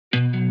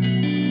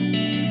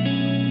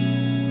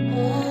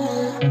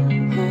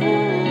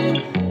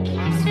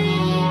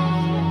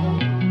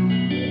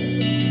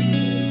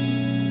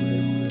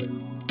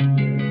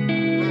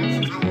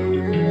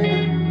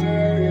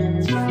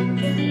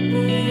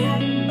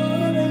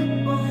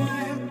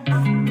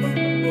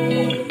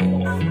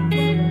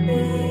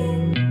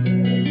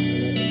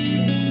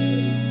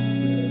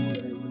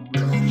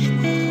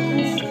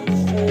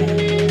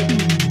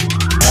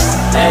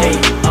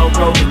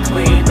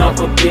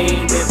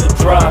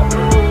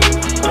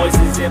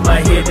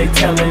they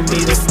telling me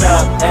to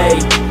stop. Ayy,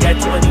 got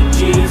 20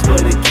 G's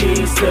for the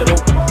keys to the.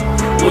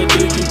 What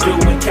do you do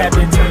when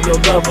Captain turn your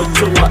lover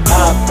to a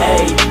op?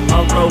 Ayy,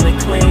 I'm rolling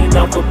clean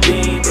off a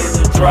bean in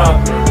the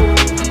drop.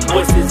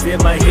 Voices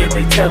in my head,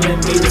 they telling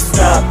me to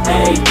stop.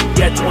 Ayy,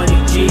 got 20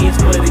 G's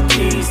for the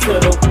keys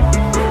to the.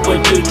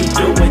 What do you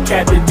do when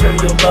Captain turn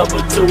your lover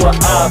to a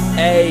op?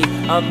 Ayy,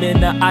 I'm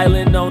in the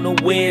island on a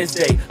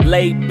Wednesday,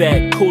 laid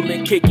back,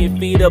 coolin', kicking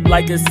feet up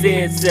like a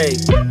sensei.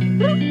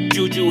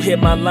 Juju hit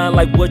my line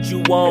like what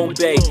you want,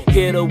 babe.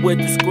 Hit her with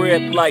the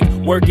script like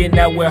working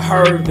out with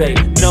Hervey.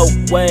 No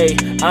way,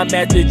 I'm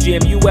at the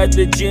gym, you at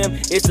the gym.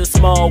 It's a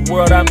small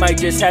world, I might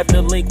just have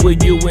to link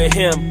with you and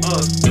him.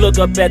 Look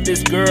up at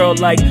this girl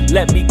like,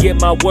 let me get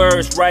my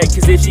words right.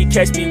 Cause if she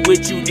catch me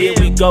with you, then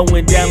we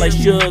going down like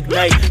Suge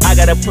Knight. I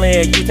got a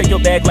plan, you take your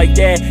bag like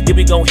that, then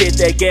we gon' hit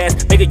that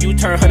gas. Make a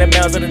U-turn 100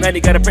 miles in the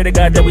 90, gotta pray to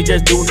God that we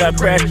just do not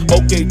crash.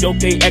 Okay,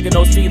 acting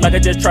no C like I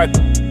just tried.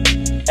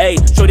 Ayy,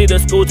 shorty the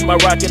school to my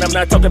rocket, I'm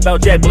not talking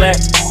about Jack Black.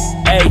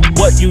 Ayy,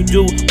 what you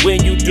do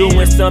when you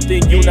doing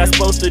something you not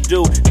supposed to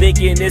do?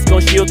 Thinking it's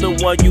gon' shield the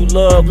one you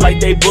love like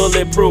they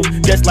bulletproof.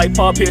 Just like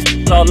Paul Pierce,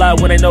 all lie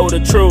when they know the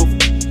truth.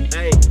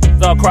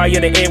 Ayy, I'll cry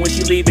in the end when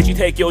she leave and you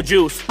take your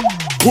juice.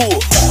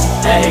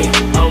 Ayy,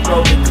 I'm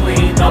rolling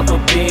clean off a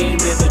beam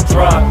in the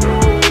drop.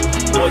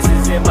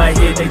 Voices in my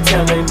head, they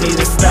telling me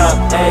to stop.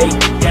 Ayy,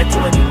 got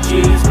 20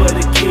 G's for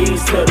the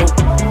keys to the.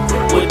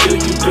 What do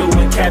you do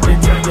when Captain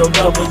turn your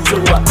lover to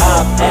a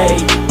op? Ayy,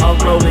 I'm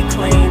rolling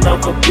clean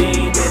off a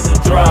beam in the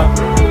drop.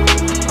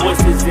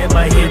 Voices in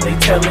my head, they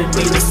telling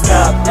me to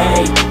stop.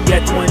 Ayy,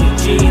 got 20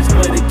 G's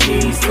for the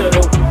keys to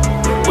the.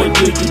 What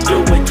do you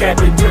do when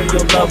Captain turn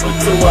your lover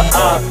to a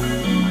op?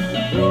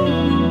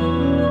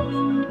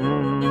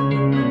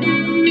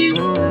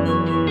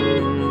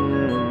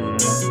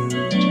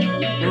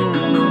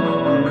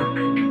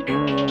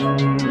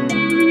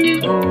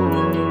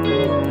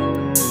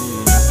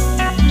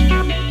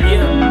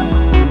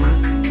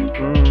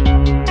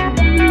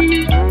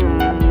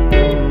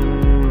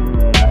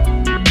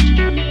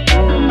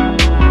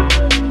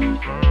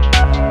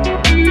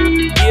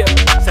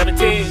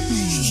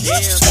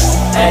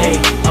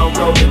 Ayy,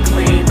 I'm rolling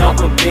clean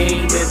off a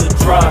beam in the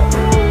drop.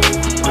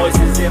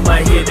 Voices in my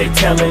head, they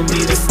telling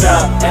me to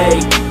stop.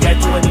 Ayy, got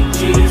 20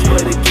 G's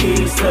for the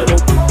keys to the.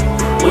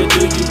 What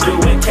do you do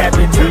when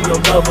Captain turn your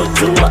lover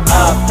to a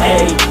op?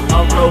 Ayy,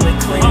 I'm rolling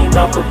clean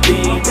off a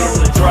beam in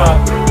the drop.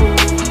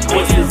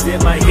 Voices in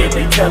my head,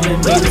 they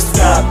telling me to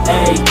stop.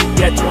 Ayy,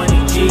 got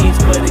 20 G's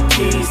for the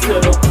keys to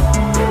the.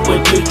 What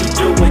do you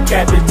do when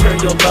Captain turn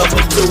your lover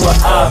to a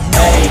op?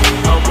 Ayy,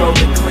 I'm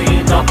rolling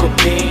clean off a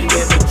beam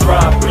in the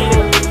drop.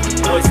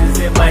 Voices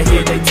in my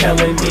head, they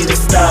telling me to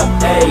stop.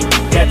 Ayy,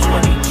 got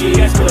 20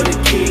 G's for the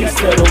keys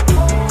to the.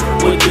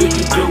 What do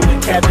you do when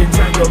Captain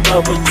turn your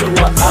lover to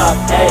a op?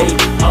 Ayy,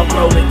 I'm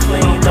rolling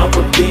clean off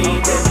a beam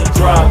in the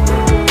drop.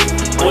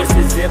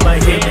 Voices in my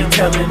head, they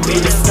telling me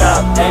to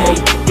stop. Ayy,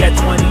 got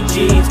 20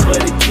 G's for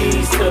the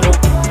keys to the.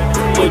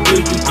 What do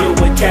you do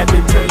when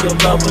Captain turn your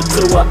lover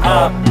to a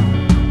op?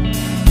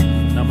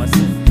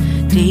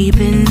 Deep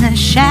in the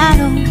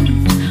shadows,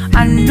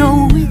 I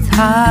know it's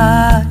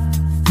hard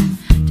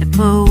to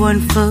put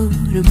one foot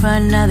in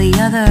front of the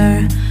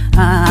other.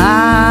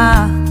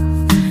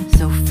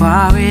 So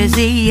far as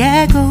the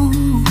echo,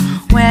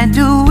 where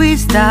do we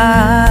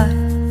start?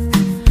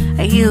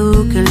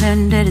 You can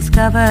learn to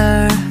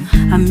discover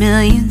a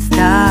million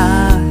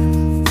stars.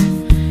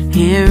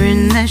 Here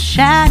in the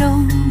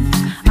shadows,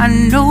 I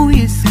know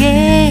you're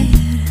scared.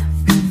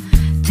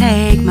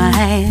 Take my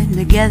hand,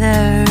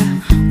 together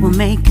we'll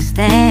make a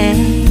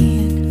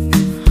stand.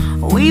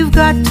 We've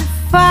got to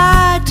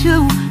fight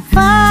to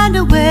find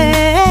a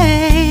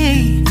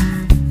way.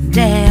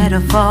 Dare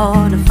to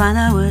fall to find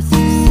out what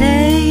to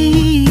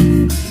say.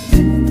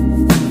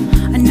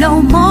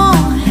 No more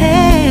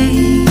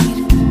hate.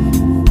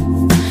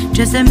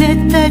 Just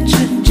admit that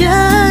you're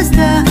just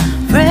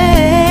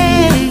afraid.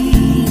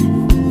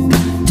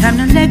 Time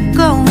to let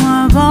go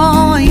of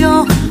all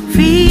your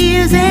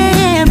fears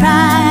and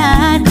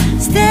pride.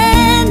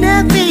 Stand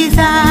up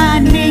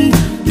beside me,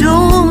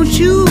 don't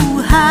you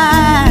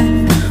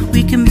hide.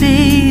 We can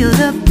build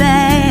a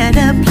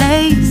better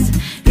place.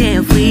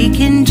 If we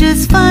can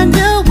just find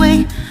a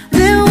way,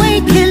 then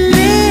we can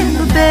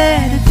live a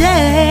better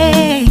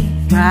day.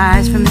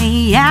 Rise from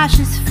the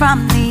ashes,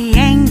 from the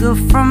anger,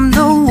 from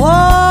the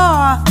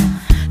war.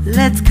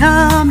 Let's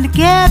come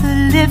together,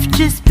 lift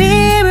your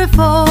spirit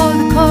for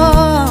the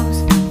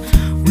cause.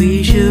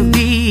 We should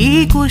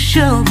be equal,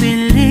 should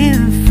be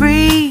living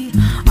free.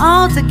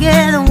 All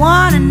together,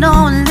 one and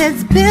all,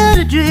 let's build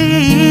a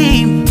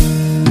dream.